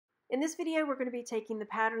In this video, we're going to be taking the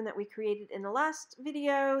pattern that we created in the last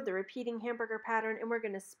video, the repeating hamburger pattern, and we're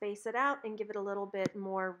going to space it out and give it a little bit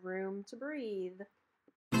more room to breathe.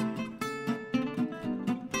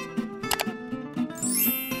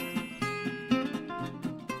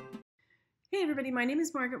 Hey everybody, my name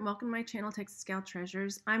is Margaret and welcome to my channel, Texas Gal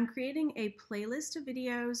Treasures. I'm creating a playlist of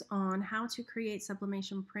videos on how to create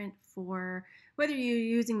sublimation print for whether you're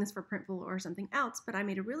using this for Printful or something else, but I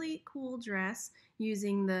made a really cool dress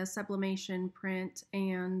using the sublimation print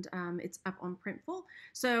and it's up on Printful.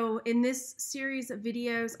 So in this series of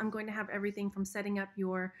videos, I'm going to have everything from setting up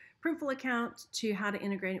your Printful account to how to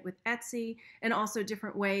integrate it with Etsy and also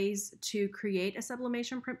different ways to create a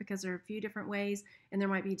sublimation print because there are a few different ways and there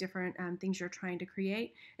might be different things you're trying to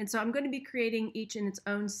create. And so I'm going to be creating each in its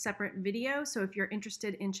own separate video. So if you're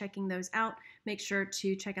interested in checking those out, make sure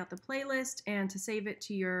to check out the playlist and to save it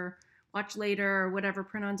to your watch later or whatever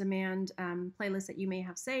print on demand playlist that you may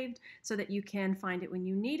have saved so that you can find it when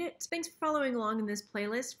you need it. Thanks for following along in this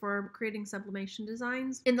playlist for creating sublimation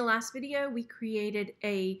designs. In the last video, we created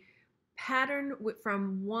a pattern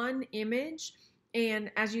from one image,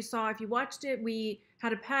 and as you saw if you watched it, we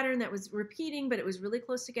had a pattern that was repeating, but it was really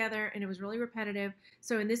close together and it was really repetitive.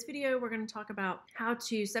 So in this video, we're going to talk about how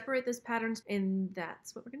to separate those patterns, and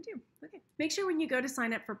that's what we're going to do. Okay. Make sure when you go to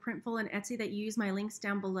sign up for Printful and Etsy that you use my links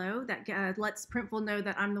down below. That lets Printful know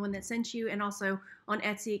that I'm the one that sent you, and also on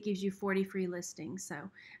Etsy it gives you 40 free listings. So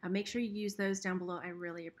make sure you use those down below. I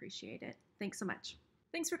really appreciate it. Thanks so much.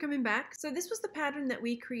 Thanks for coming back. So this was the pattern that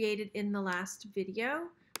we created in the last video.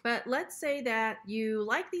 But let's say that you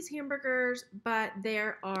like these hamburgers, but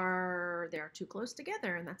they're too close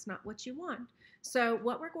together, and that's not what you want. So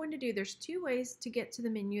what we're going to do, there's two ways to get to the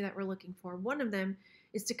menu that we're looking for. One of them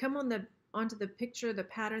is to come onto the picture, the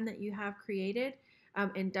pattern that you have created,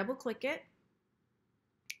 and double click it,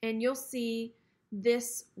 and you'll see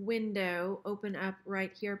this window open up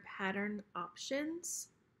right here, pattern options,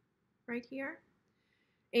 right here.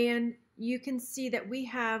 And you can see that we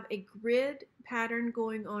have a grid pattern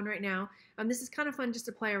going on right now. This is kind of fun just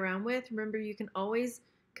to play around with. Remember, you can always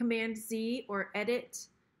Command Z or Edit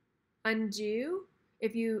Undo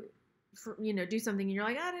if you do something and you're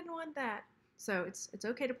like, I didn't want that. So it's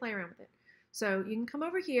okay to play around with it. So you can come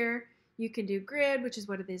over here. You can do grid, which is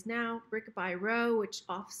what it is now. Brick by row, which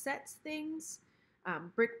offsets things.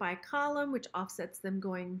 Brick by column, which offsets them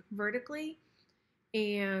going vertically.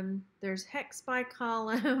 And there's hex by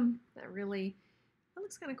column. That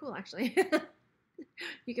looks kind of cool, actually.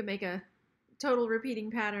 You can make a total repeating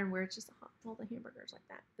pattern where it's just all the hamburgers like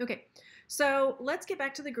that. Okay, so let's get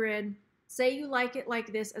back to the grid. Say you like it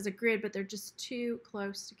like this as a grid, but they're just too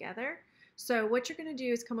close together. So what you're going to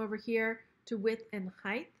do is come over here to width and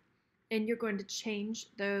height, and you're going to change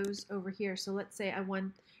those over here. So let's say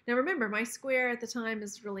now remember, my square at the time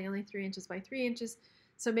is really only 3 inches by 3 inches.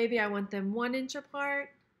 So maybe I want them 1 inch apart.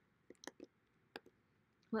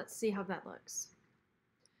 Let's see how that looks.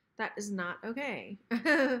 That is not okay.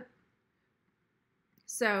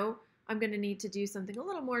 So I'm going to need to do something a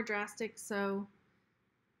little more drastic. So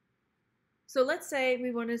let's say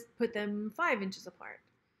we want to put them 5 inches apart.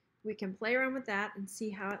 We can play around with that and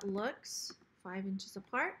see how it looks. 5 inches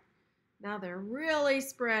apart. Now they're really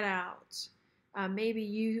spread out. Maybe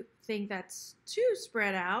you think that's too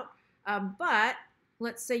spread out, but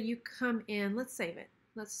let's say you come in, let's save it.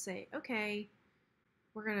 Let's say, okay,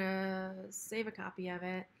 we're going to save a copy of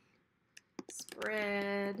it.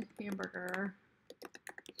 Spread hamburger.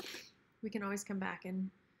 We can always come back and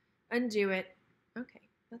undo it. Okay,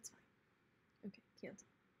 that's fine. Okay, cancel.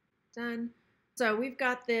 Done. So we've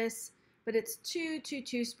got this, but it's too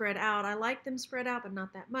spread out. I like them spread out, but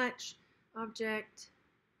not that much. Object,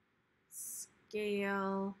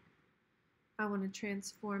 scale. I want to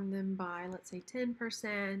transform them by, let's say,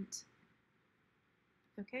 10%.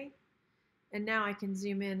 Okay. And now I can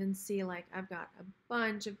zoom in and see, like, I've got a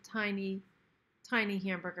bunch of tiny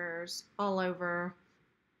hamburgers all over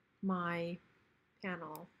my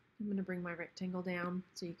panel. I'm going to bring my rectangle down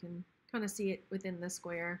so you can kind of see it within the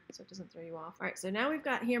square so it doesn't throw you off. All right, so now we've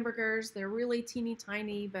got hamburgers. They're really teeny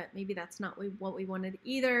tiny, but maybe that's not what we wanted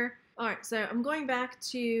either. All right, so I'm going back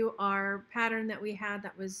to our pattern that we had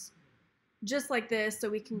that was just like this, so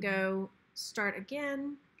we can go start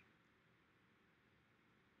again.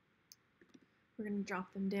 We're going to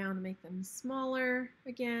drop them down and make them smaller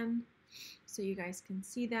again so you guys can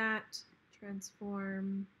see that.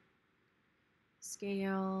 Transform,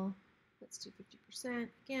 scale, let's do 50%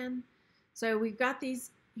 again. So we've got these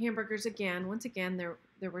hamburgers again. Once again,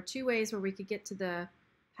 there were two ways where we could get to the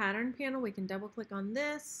pattern panel. We can double click on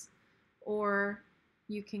this, or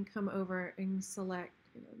you can come over and select,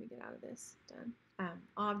 let me get out of this, done.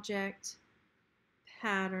 object,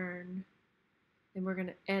 pattern, and we're going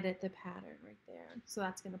to edit the pattern right there. So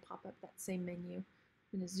that's going to pop up that same menu.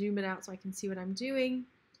 I'm going to zoom it out so I can see what I'm doing.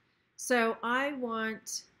 So I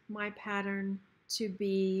want my pattern to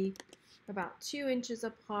be about 2 inches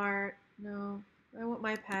apart. No, I want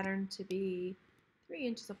my pattern to be 3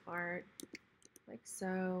 inches apart, like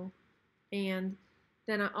so. And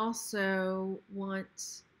then I also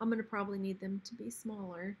want, I'm going to probably need them to be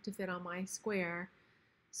smaller to fit on my square.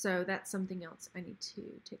 So that's something else I need to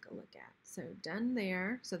take a look at. So done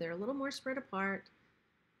there. So they're a little more spread apart.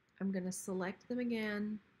 I'm going to select them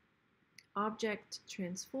again. Object,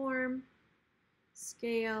 transform,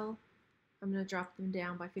 scale. I'm going to drop them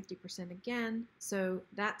down by 50% again. So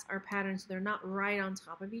that's our pattern. So they're not right on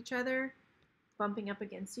top of each other, bumping up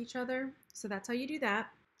against each other. So that's how you do that.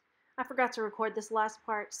 I forgot to record this last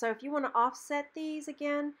part. So if you want to offset these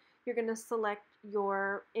again, you're going to select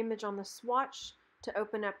your image on the swatch to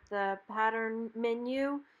open up the pattern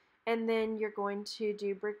menu, and then you're going to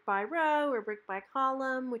do brick by row or brick by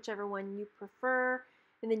column, whichever one you prefer,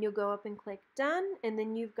 and then you'll go up and click done, and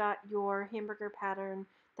then you've got your hamburger pattern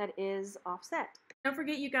that is offset. Don't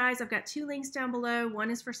forget, you guys, I've got 2 links down below.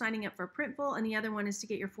 One is for signing up for Printful, and the other one is to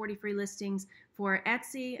get your 40 free listings for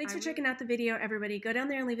Etsy. Thanks for checking out the video, everybody. Go down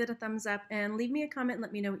there and leave it a thumbs up, and leave me a comment and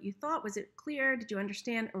let me know what you thought. Was it clear? Did you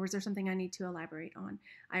understand? Or was there something I need to elaborate on?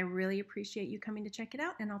 I really appreciate you coming to check it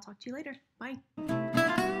out, and I'll talk to you later. Bye.